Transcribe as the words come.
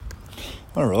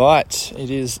All right, it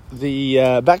is the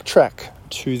backtrack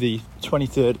to the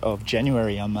 23rd of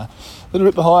January. I'm a little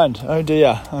bit behind. Oh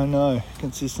dear, I know,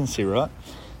 consistency, right?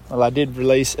 Well, I did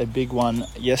release a big one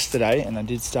yesterday, and I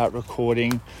did start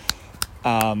recording.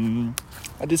 Some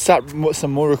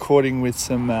more recording with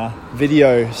some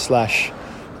video /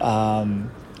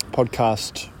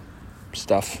 podcast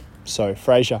stuff. So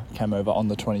Fraser came over on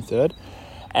the 23rd,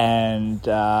 and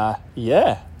it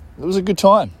was a good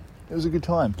time.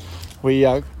 We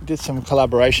did some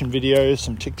collaboration videos,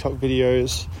 some TikTok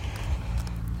videos,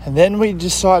 and then we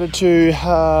decided to,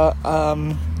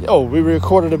 we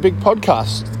recorded a big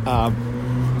podcast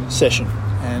session,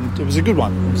 and it was a good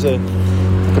one. It was a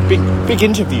big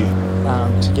interview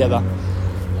together.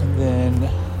 And then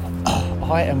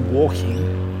I am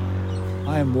walking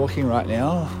right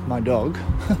now, my dog,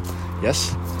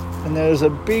 yes, and there's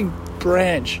a big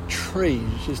branch tree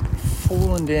just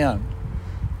fallen down.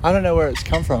 I don't know where it's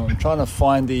come from. I'm trying to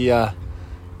find the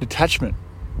detachment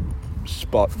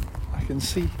spot. I can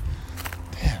see,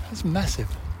 damn, that's massive.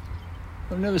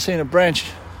 I've never seen a branch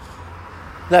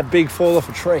that big fall off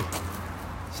a tree.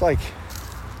 It's like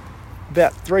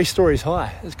about 3 stories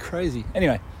high. It's crazy.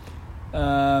 Anyway,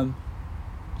 so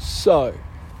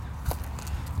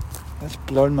that's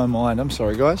blown my mind. I'm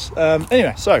sorry, guys.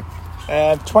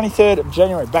 23rd of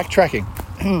January, backtracking.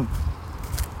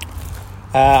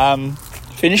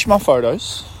 Finished my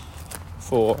photos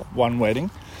for one wedding,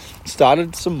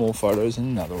 started some more photos in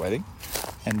another wedding,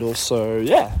 and also,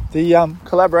 the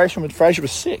collaboration with Fraser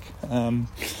was sick.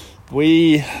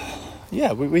 We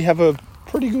have a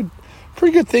pretty good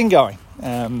thing going.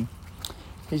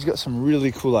 He's got some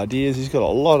really cool ideas. He's got a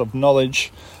lot of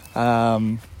knowledge,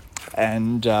 we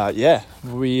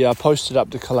posted up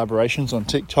the collaborations on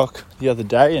TikTok the other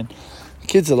day, and the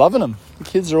kids are loving them. The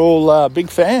kids are all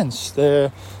big fans.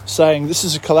 They're saying this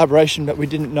is a collaboration that we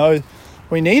didn't know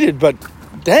we needed, but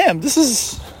damn, this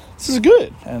is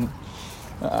good. And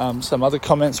some other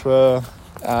comments were,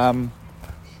 my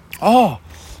 2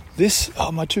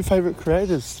 favorite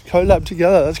creators collab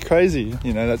together. That's crazy.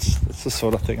 You know, that's the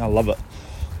sort of thing. I love it.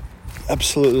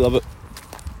 Absolutely love it.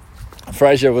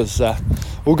 Fraser will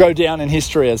go down in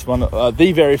history as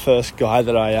the very first guy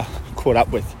that I caught up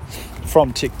with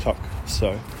from TikTok.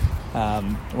 So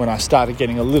when I started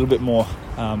getting a little bit more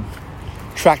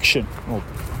traction or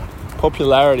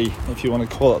popularity, if you want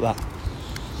to call it that.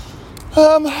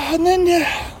 And then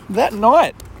that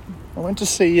night I went to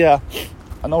see an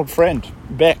old friend,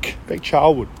 Beck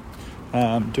Charlwood,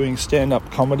 doing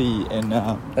stand-up comedy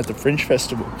at the Fringe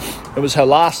Festival. It was her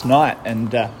last night,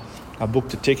 and I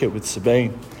booked a ticket with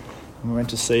Sabine, and we went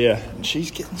to see her, and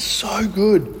she's getting so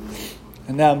good.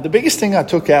 And the biggest thing I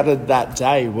took out of that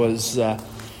day was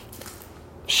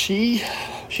she's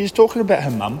talking about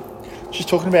her mum. She's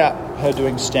talking about her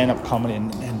doing stand-up comedy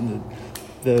and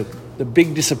the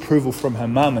big disapproval from her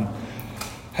mum.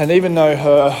 And even though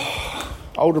her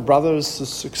older brother has a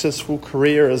successful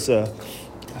career as an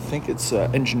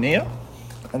engineer,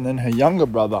 and then her younger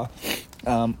brother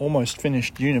almost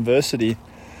finished university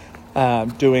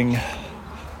studying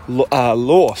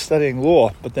law,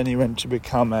 but then he went to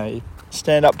become a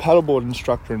stand-up paddleboard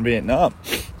instructor in Vietnam.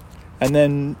 And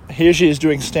then here she is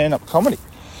doing stand-up comedy.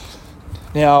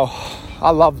 Now,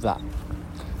 I love that.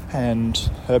 And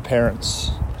her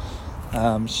parents,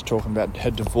 she's talking about her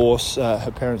divorce,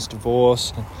 her parents'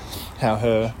 divorce, and how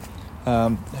her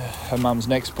mum's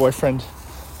next boyfriend,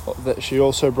 that she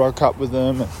also broke up with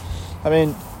them. I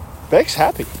mean, Beck's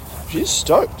happy. She's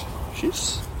stoked.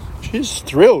 She's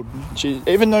thrilled.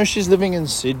 Even though she's living in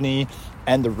Sydney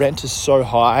and the rent is so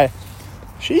high,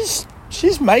 she's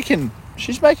making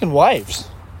waves.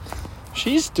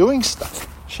 She's doing stuff.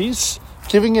 She's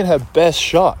giving it her best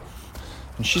shot.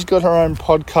 And she's got her own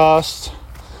podcast.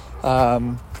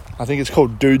 I think it's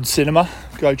called Dude Cinema.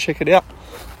 Go check it out.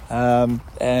 And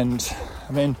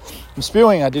I mean, I'm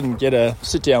spewing I didn't get a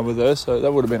sit down with her, so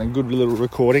that would have been a good little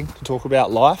recording to talk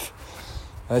about life.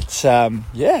 But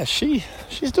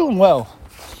she's doing well.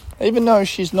 Even though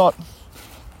she's not,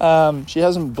 she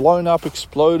hasn't blown up,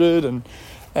 exploded,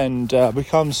 and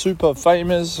become super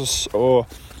famous, or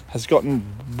has gotten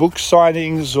book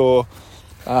signings or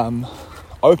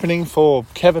opening for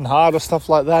Kevin Hart or stuff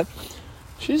like that.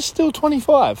 She's still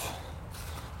 25.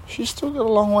 She's still got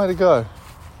a long way to go.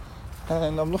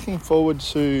 And I'm looking forward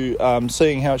to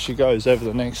seeing how she goes over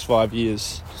the next 5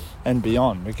 years and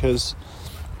beyond, because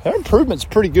her improvement's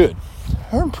pretty good.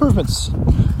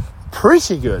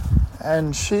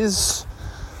 And she's,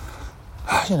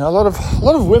 a lot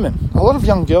of women, a lot of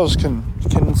young girls can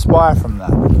inspire from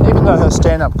that. Even though her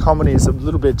stand-up comedy is a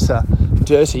little bit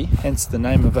dirty, hence the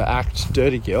name of her act,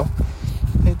 Dirty Girl,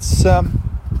 it's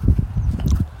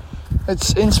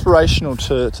it's inspirational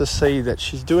to see that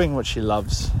she's doing what she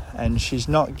loves, and she's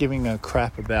not giving a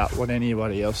crap about what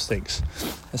anybody else thinks,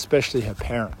 especially her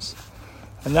parents.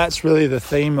 And that's really the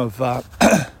theme of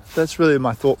that's really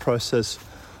my thought process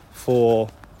for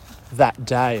that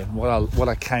day, and what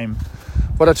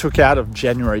I took out of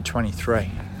January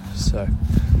 23. So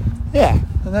yeah,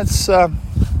 and that's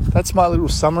my little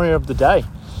summary of the day.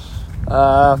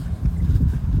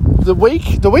 The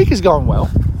week is going well.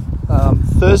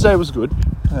 Thursday was good.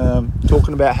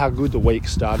 Talking about how good the week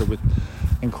started with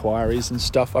inquiries and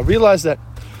stuff. I realised that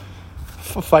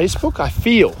for Facebook, I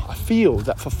feel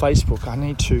that for Facebook, I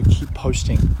need to keep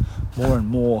posting more and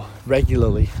more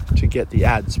regularly to get the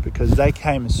ads, because they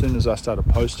came as soon as I started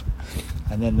posting,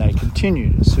 and then they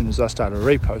continued as soon as I started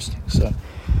reposting. So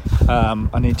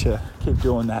I need to keep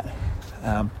doing that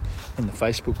in the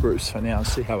Facebook groups for now and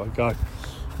see how I go.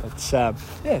 But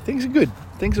yeah, things are good.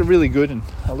 Things are really good, and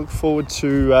I look forward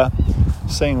to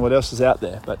seeing what else is out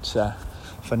there. But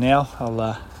for now,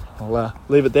 I'll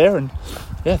leave it there. And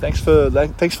yeah, thanks for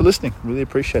listening. Really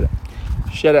appreciate it.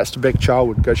 Shout outs to Beck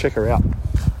Childwood. Go check her out.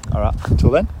 All right.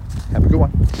 Until then, have a good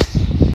one.